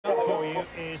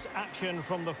is action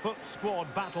from the FUT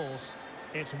squad battles.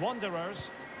 It's Wanderers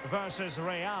versus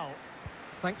Real.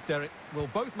 Thanks, Derek. Well,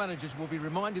 both managers will be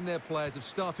reminding their players of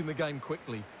starting the game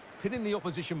quickly, pinning the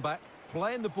opposition back,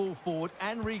 playing the ball forward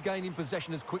and regaining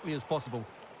possession as quickly as possible.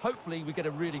 Hopefully we get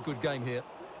a really good game here.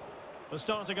 The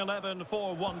starting 11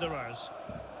 for Wanderers.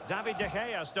 David De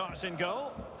Gea starts in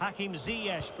goal. Hakim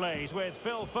Ziyech plays with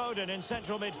Phil Foden in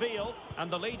central midfield. And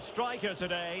the lead striker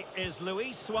today is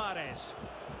Luis Suarez.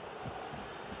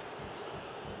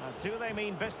 And do they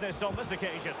mean business on this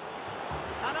occasion?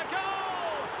 And a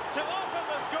goal to open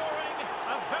the scoring.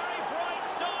 A very bright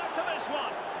start to this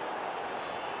one.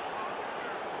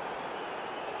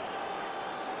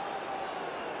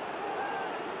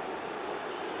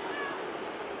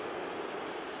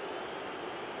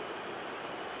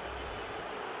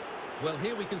 Well,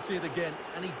 here we can see it again,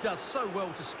 and he does so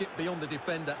well to skip beyond the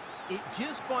defender. It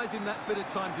just buys him that bit of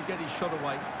time to get his shot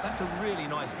away. That's a really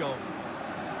nice goal.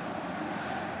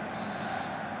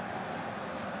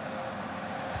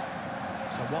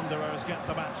 So Wanderers get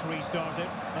the match restarted.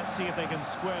 Let's see if they can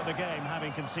square the game,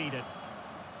 having conceded.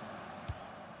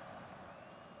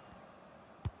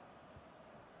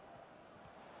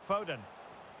 Foden.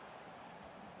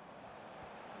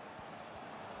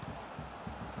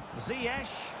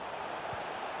 Ziyech.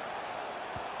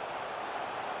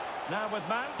 Now with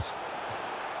Mount.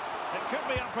 It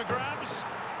could be up for grabs.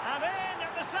 And in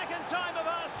at the second time of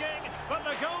asking, but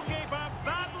the goalkeeper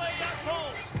badly at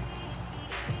fault.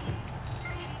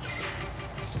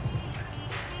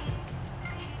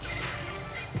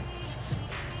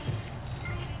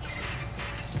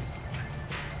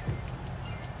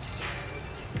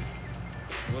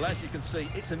 Well, as you can see,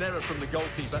 it's an error from the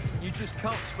goalkeeper. You just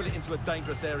can't spill it into a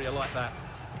dangerous area like that.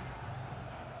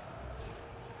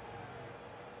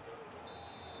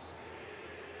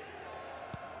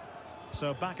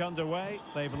 So back underway.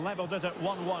 They've levelled it at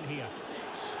 1-1 here.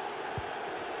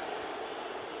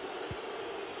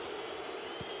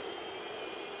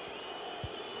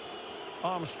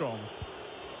 Armstrong.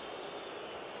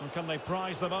 And can they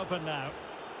prise them open now?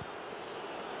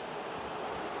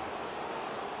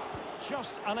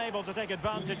 Just unable to take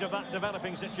advantage of that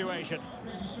developing situation.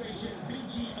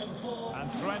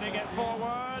 And threading it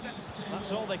forward.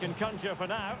 That's all they can conjure for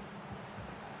now.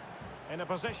 In a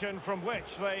position from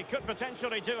which they could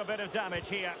potentially do a bit of damage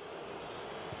here.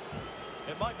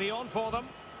 It might be on for them.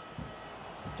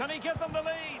 Can he give them the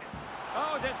lead?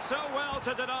 Oh, did so well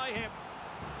to deny him.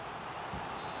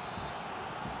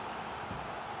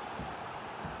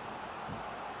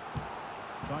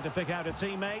 Trying to pick out a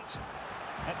teammate.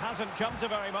 It hasn't come to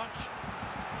very much.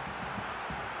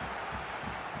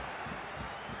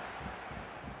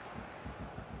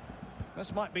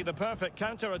 This might be the perfect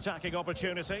counter-attacking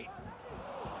opportunity.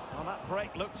 Well, that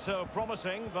break looked so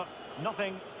promising, but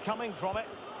nothing coming from it.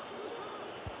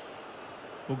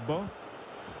 Ugbo.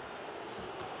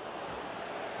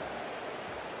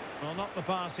 Well, not the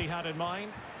pass he had in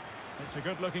mind. It's a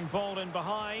good-looking ball in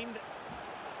behind.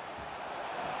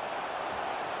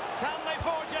 Can they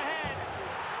forge ahead?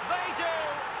 They do!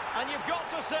 And you've got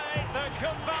to say they're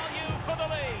good value for the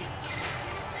lead.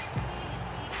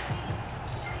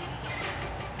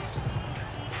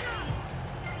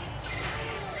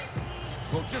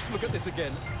 Well, just look at this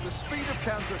again. The speed of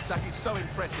counter-attack is so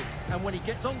impressive, and when he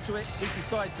gets onto it, he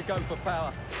decides to go for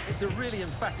power. It's a really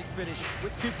emphatic finish,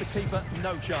 which gives the keeper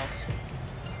no chance.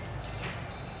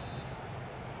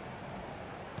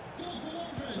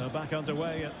 So back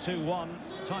underway at 2-1.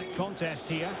 Tight contest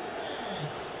here.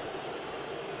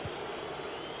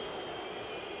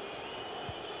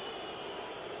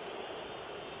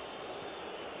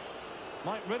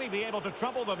 Might really be able to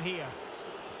trouble them here.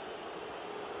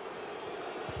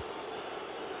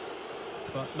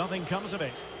 But nothing comes of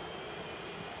it.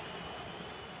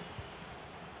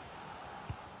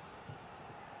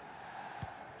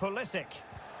 Pulisic.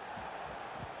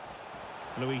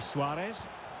 Luis Suarez.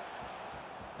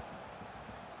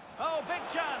 Oh, big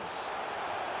chance.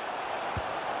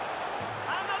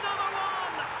 And another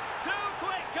one. Two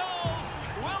quick goals.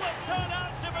 Will it turn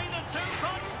out to be the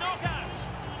two-punch knockout?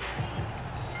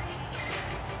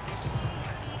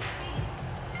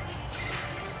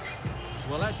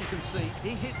 Well, as you can see,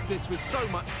 he hits this with so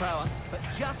much power, but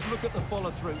just look at the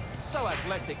follow-through. So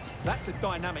athletic. That's a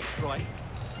dynamic strike.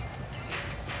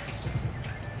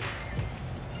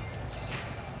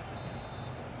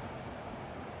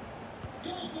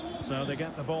 So they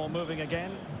get the ball moving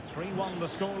again. 3-1 the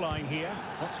scoreline here.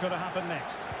 What's going to happen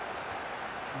next?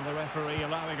 And the referee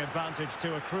allowing advantage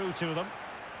to accrue to them.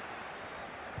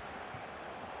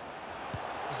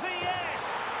 Ziyech!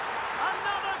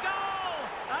 Another goal!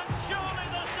 And surely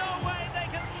there's no way they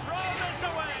can throw this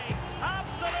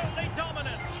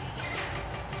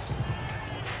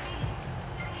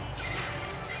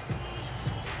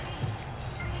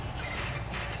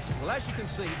Well, as you can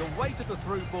see, the weight of the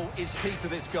through ball is key to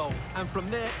this goal. And from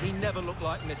there, he never looked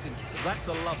like missing. That's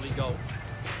a lovely goal.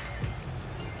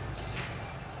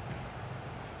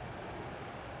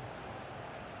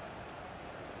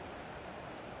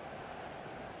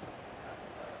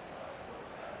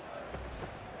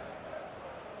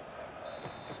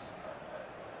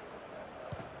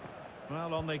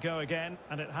 Well, on they go again,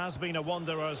 and it has been a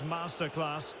Wanderers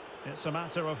masterclass. It's a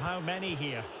matter of how many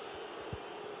here.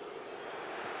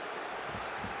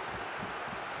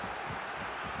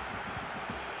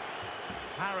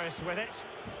 Harris with it.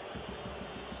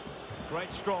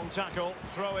 Great strong tackle,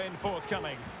 throw in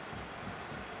forthcoming.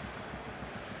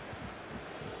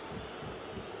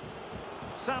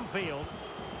 Samfield.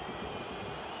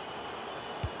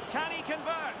 Can he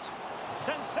convert?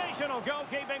 Sensational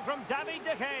goalkeeping from David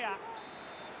De Gea.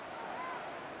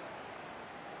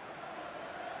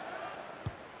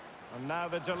 And now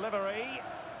the delivery.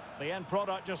 The end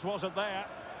product just wasn't there.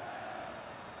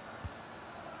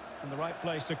 In the right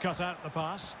place to cut out the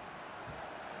pass.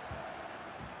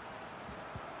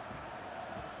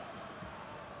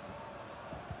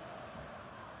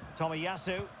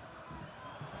 Tomiyasu.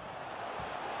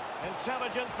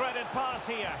 Intelligent threaded pass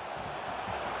here.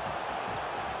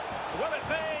 Will it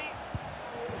be?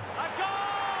 A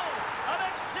goal! An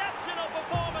exceptional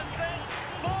performance this.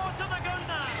 4 to the good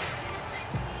now.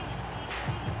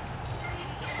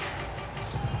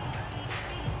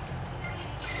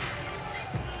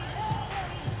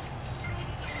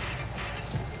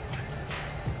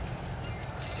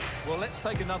 Well, let's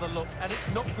take another look, and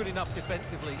it's not good enough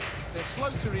defensively. They're slow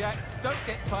to react, don't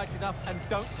get tight enough, and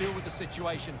don't deal with the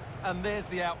situation. And there's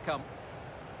the outcome.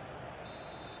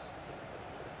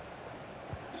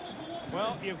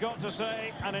 Well, you've got to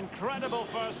say, an incredible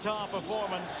first-half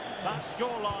performance. That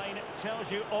scoreline tells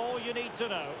you all you need to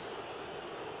know.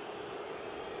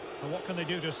 And what can they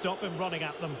do to stop him running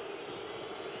at them?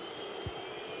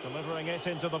 Delivering it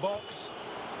into the box.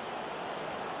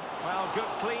 Well, good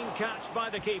clean catch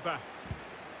by the keeper.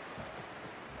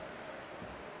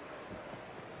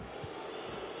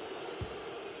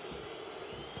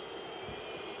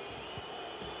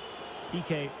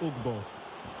 Ike Ugbo.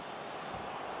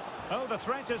 Oh, the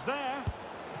threat is there.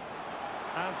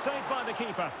 And saved by the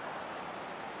keeper.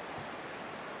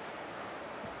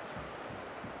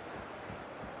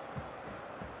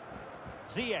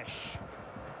 Ziyech.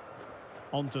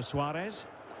 On to Suarez.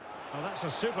 Well, that's a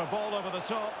super ball over the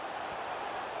top.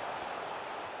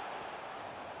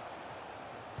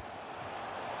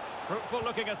 Fruitful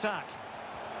looking attack.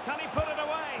 Can he put it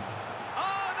away?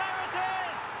 Oh, there it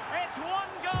is! It's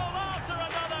one goal after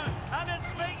another, and it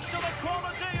speaks to the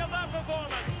quality of that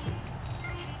performance.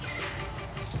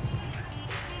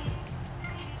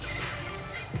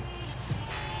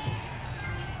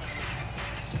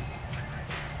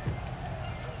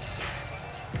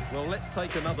 Well, let's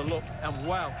take another look. And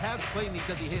wow, how cleanly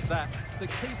does he hit that? The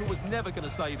keeper was never going to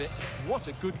save it. What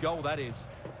a good goal that is.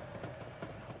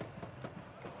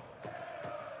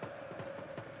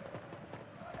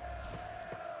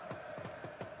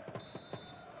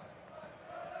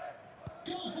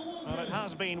 Well, it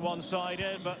has been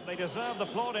one-sided, but they deserve the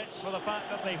plaudits for the fact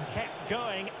that they've kept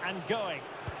going and going.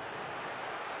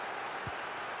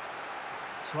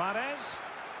 Suarez.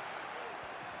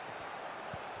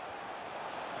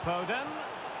 Foden.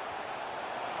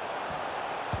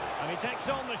 And he takes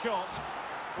on the shot.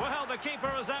 Well, the keeper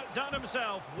has outdone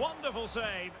himself. Wonderful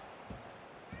save.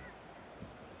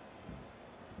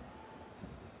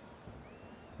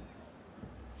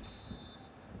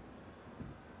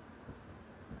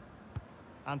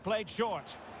 And played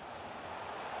short.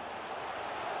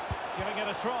 Giving it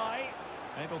a try.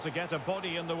 Able to get a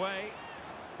body in the way.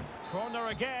 Corner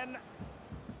again.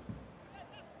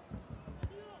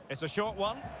 It's a short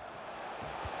one.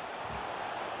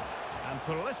 And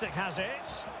Pulisic has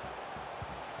it.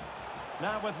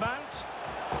 Now with Mount.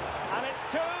 And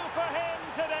it's 2 for him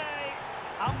today.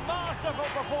 A masterful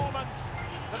performance.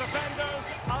 The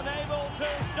defenders unable to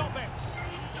stop it.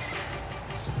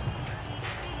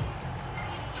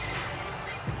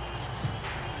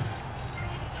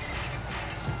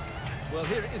 Well,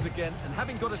 here it is again, and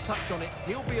having got a touch on it,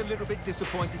 he'll be a little bit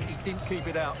disappointed he didn't keep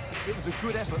it out. It was a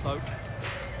good effort, though.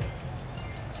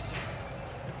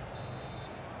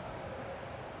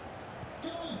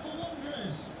 Goal for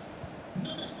Wanderers.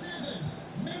 Number 7,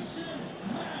 Mason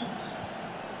Mount.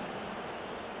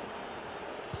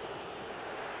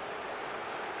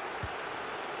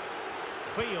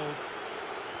 Field.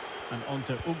 And on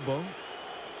to Ugbo.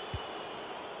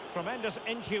 Tremendous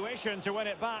intuition to win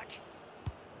it back.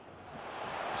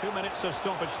 2 minutes of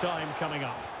stoppage time coming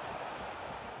up.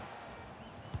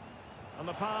 And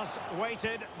the pass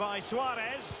weighted by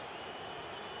Suarez.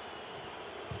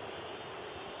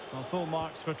 Well, full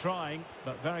marks for trying,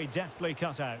 but very deftly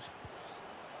cut out.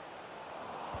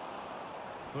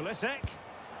 Pulisic.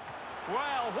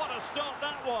 Well, what a stop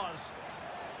that was.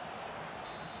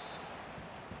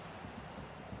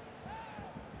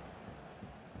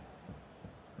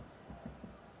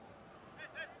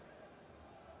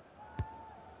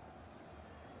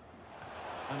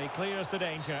 And he clears the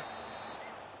danger.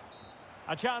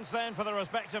 A chance then for the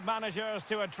respective managers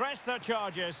to address their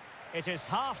charges. It is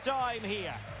half-time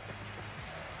here.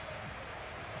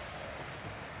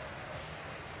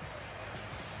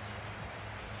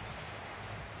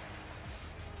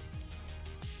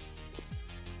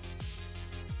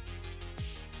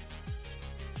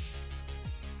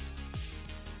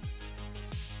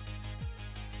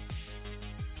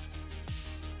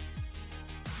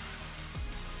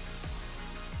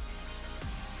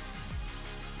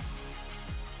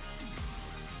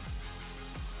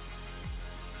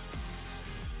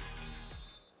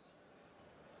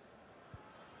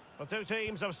 The two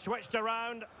teams have switched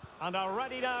around and are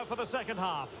ready now for the second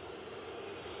half.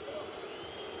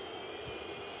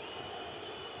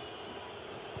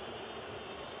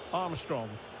 Armstrong.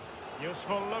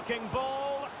 Useful looking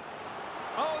ball.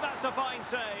 Oh, that's a fine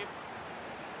save.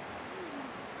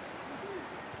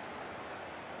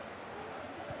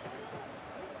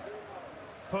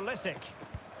 Pulisic.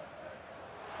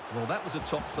 Well, that was a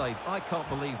top save. I can't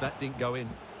believe that didn't go in.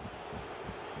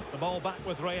 The ball back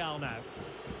with Real now.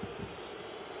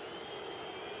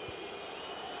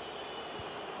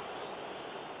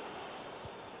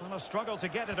 Well, a struggle to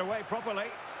get it away properly.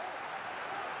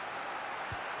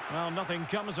 Well, nothing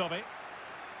comes of it.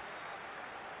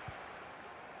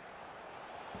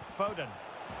 Foden.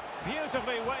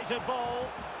 Beautifully weighted ball.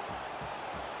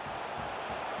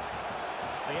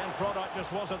 The end product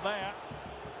just wasn't there.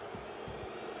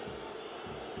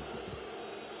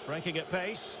 Breaking at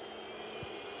pace.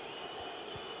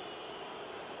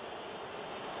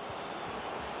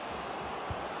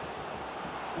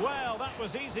 Well, that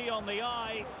was easy on the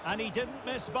eye, and he didn't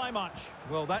miss by much.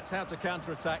 Well, that's how to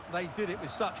counter-attack. They did it with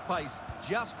such pace,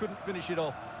 just couldn't finish it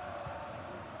off.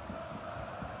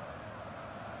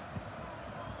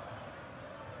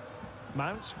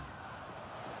 Mount.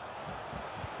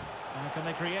 Can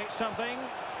they create something?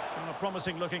 Well, a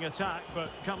promising looking attack, but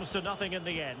comes to nothing in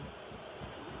the end.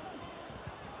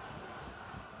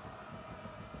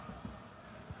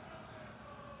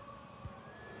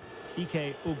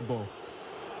 Ike Ugbo.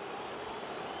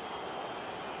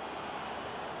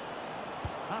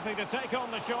 Happy to take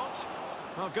on the shot.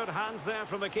 Well, good hands there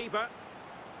from the keeper.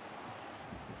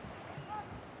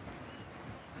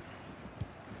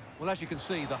 Well, as you can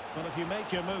see, Well, if you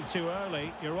make your move too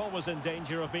early, you're always in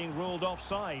danger of being ruled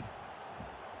offside.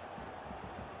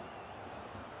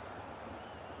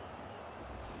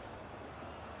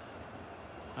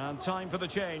 And time for the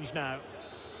change now.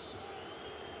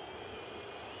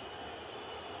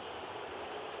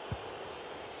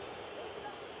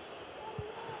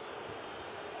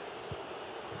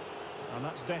 And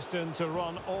that's destined to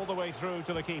run all the way through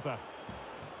to the keeper.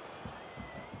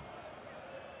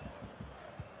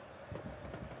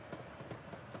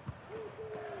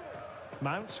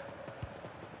 Mount.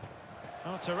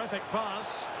 Oh, terrific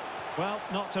pass. Well,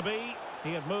 not to be.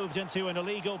 He had moved into an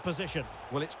illegal position.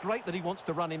 well, it's great that he wants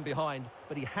to run in behind,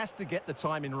 but he has to get the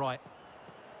timing right.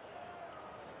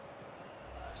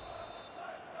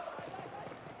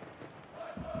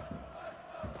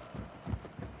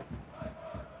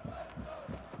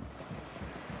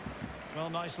 Well,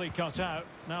 nicely cut out.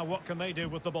 Now what can they do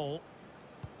with the ball?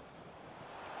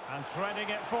 And threading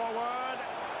it forward.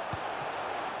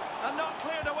 And not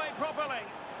cleared away properly.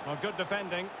 Well, good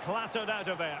defending. Clattered out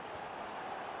of there.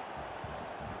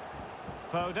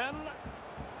 Foden.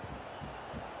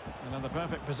 And in the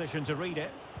perfect position to read it.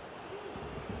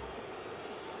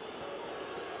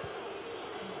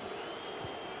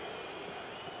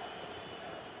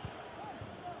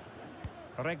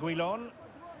 Reguilon.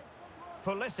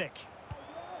 Pulisic.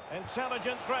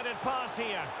 Intelligent threaded pass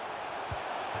here.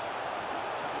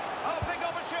 Oh, big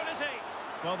opportunity.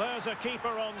 Well, there's a keeper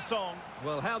on song.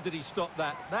 Well, how did he stop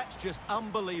that? That's just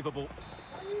unbelievable.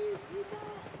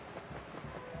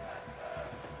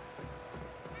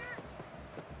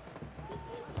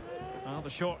 Well, the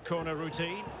short corner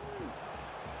routine.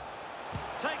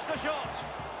 Takes the shot.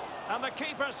 And the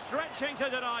keeper stretching to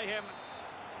deny him.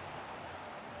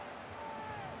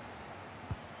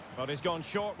 But he's gone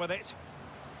short with it.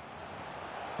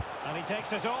 And he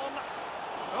takes it on.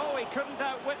 Oh, he couldn't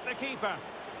outwit the keeper.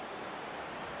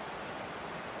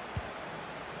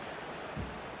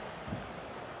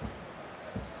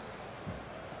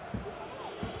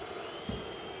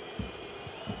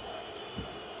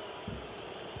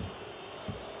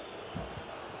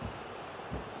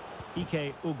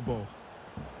 Ike Ugbo.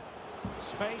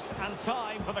 Space and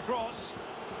time for the cross.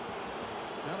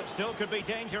 Well, it still could be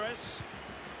dangerous.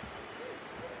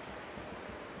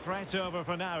 Threat over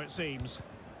for now, it seems.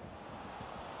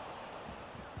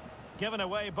 Given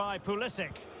away by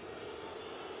Pulisic.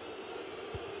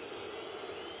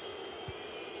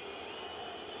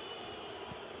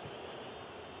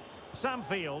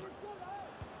 Samfield.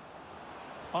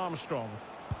 Armstrong.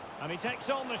 And he takes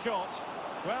on the shot.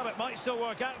 Well, it might still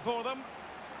work out for them.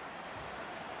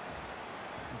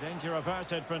 Danger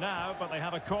averted for now, but they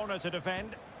have a corner to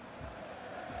defend.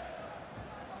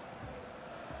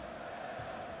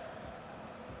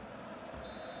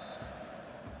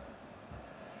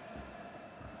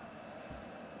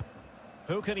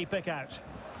 Who can he pick out?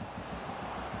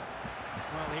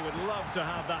 Well, he would love to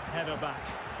have that header back.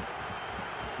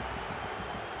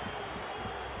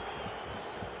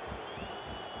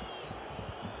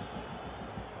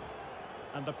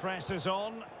 And the press is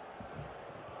on.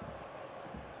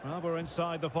 Well, we're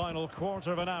inside the final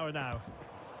quarter of an hour now.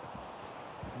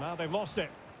 Now they've lost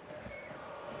it.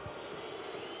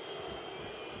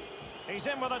 He's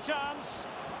in with a chance.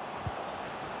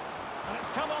 And it's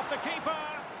come off the keeper.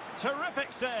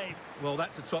 Terrific save. Well,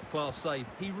 that's a top-class save.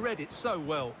 He read it so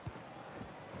well.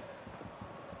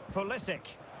 Pulisic.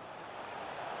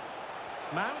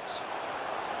 Mount.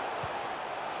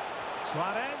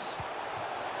 Suarez.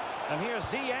 And here's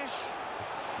Ziyech.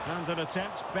 And an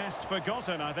attempt best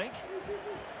forgotten, I think.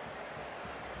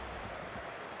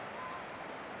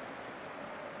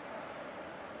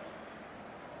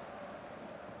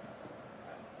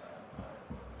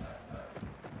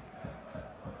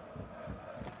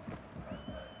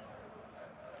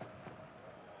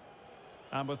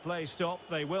 And with play stopped,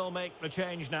 they will make the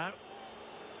change now.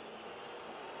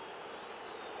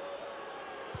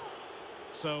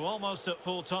 So almost at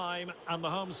full time, and the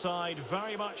home side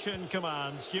very much in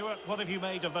command. Stuart, what have you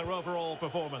made of their overall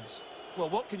performance? Well,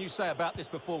 what can you say about this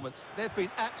performance? They've been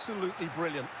absolutely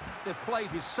brilliant. They've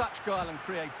played with such guile and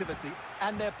creativity,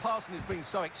 and their passing has been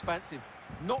so expansive.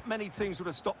 Not many teams would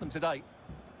have stopped them today.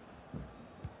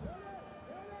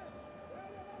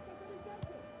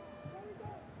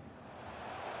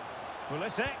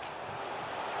 Pulisic.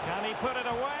 Can he put it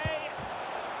away?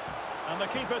 And the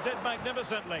keeper did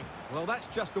magnificently. Well, that's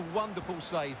just a wonderful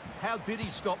save. How did he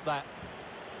stop that?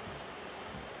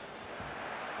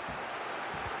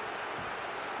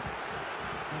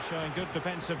 He's showing good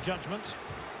defensive judgment.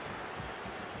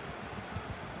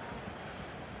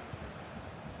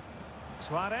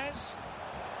 Suarez.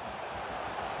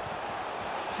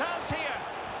 Chance here.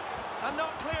 And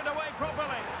not cleared away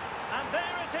properly. And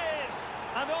there it is.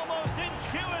 An almost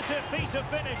intuitive piece of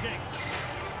finishing.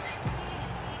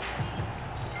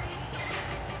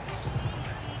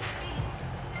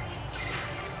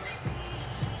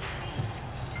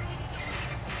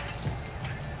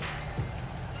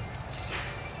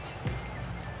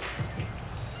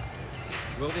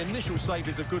 Well, the initial save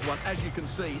is a good one, as you can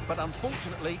see, but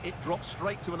unfortunately it dropped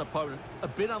straight to an opponent. A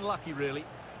bit unlucky, really.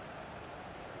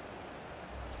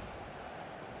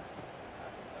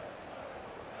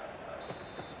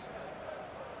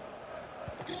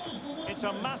 It's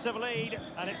a massive lead,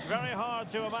 and it's very hard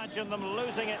to imagine them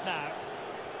losing it now.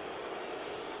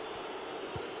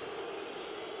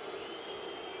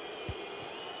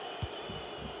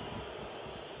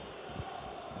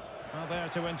 Well, there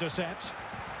to intercept.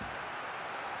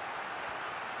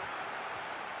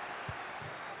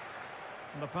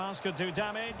 And the pass could do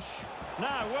damage.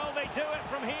 Now, will they do it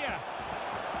from here?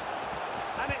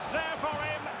 And it's there for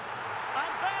him.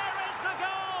 And there is the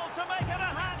goal to make it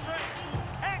a hat-trick.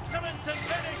 Excellence in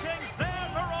finishing, there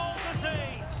for all to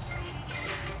see.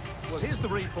 Well, here's the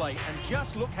replay, and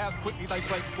just look how quickly they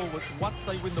break forward once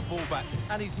they win the ball back.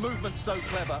 And his movement's so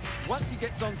clever. Once he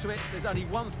gets onto it, there's only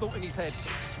one thought in his head.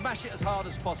 Smash it as hard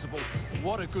as possible.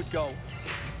 What a good goal.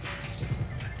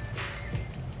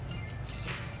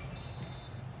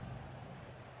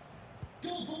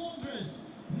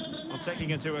 Well, taking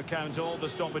into account all the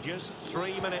stoppages,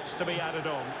 3 minutes to be added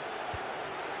on.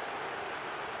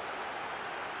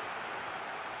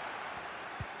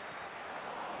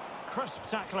 Crisp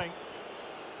tackling.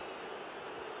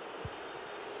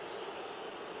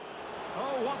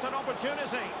 Oh, what an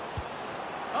opportunity.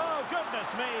 Oh,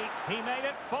 goodness me. He made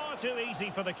it far too easy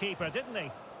for the keeper, didn't he?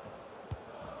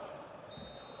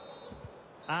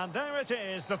 And there it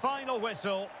is, the final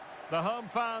whistle. The home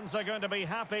fans are going to be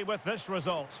happy with this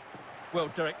result. Well,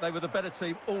 Derek, they were the better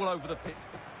team all over the pitch.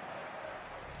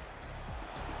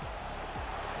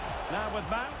 Now with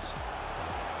Mount.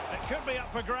 It could be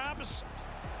up for grabs.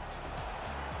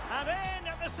 And in!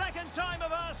 the second time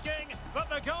of asking, but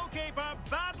the goalkeeper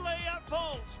badly at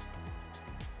fault.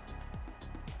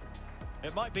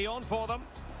 It might be on for them.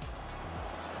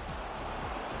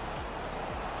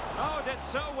 Oh, did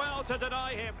so well to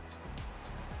deny him.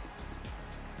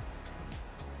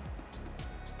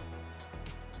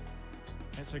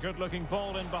 It's a good-looking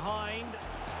ball in behind.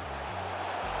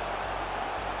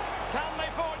 Can they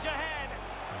forge ahead?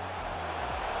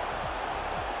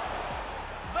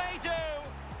 They do!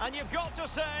 And you've got to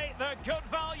say they're good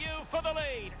value for the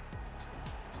lead.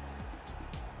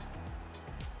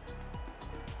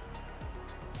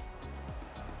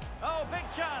 Oh, big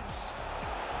chance.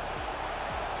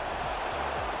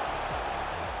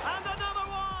 And another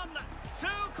one! 2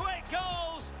 quick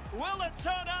goals. Will it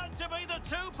turn out to be the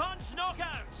 2-punch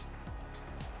knockout?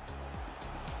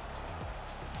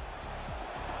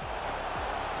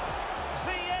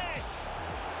 Ziyech!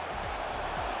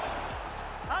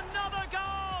 Another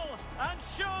goal! And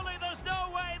surely there's no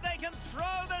way they can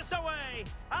throw this away.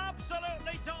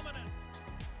 Absolutely dominant.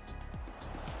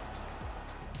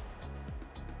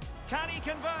 Can he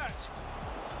convert?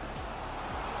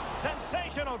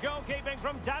 Sensational goalkeeping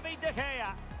from David De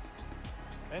Gea.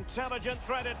 Intelligent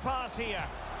threaded pass here.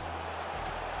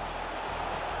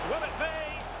 Will it be?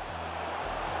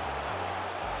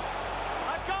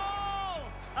 A goal!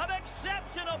 An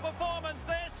exceptional performance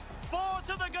this. 4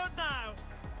 to the good now.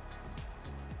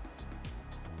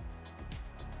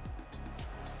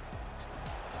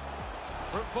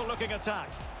 Fruitful looking attack.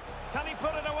 Can he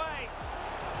put it away?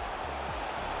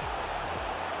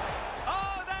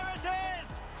 Oh, there it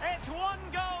is! It's one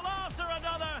goal after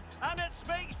another, and it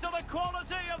speaks to the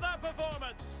quality of their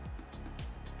performance.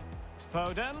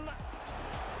 Foden.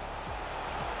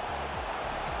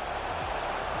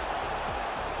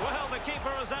 Well, the keeper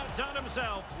has outdone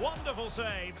himself. Wonderful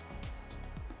save.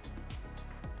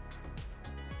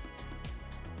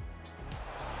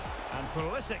 And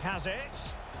Pulisic has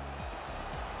it.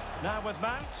 Now with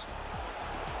Mount.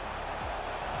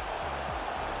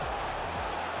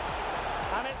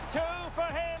 And it's 2 for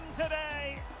him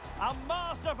today. A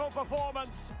masterful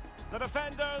performance. The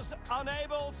defenders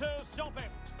unable to stop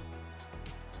him.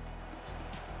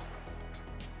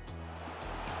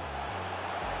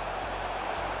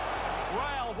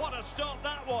 Well, what a stop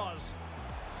that was.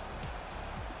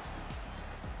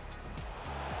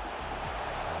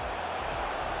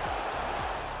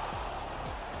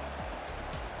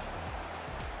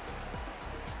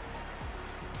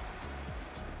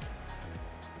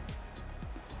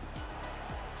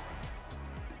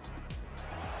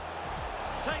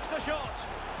 Takes the shot.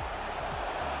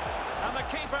 And the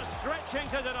keeper stretching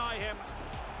to deny him.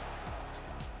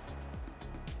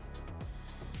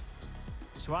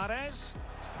 Suarez.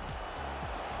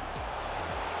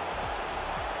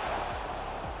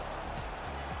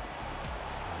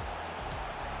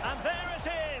 And there it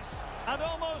is. An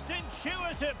almost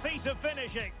intuitive piece of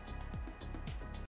finishing.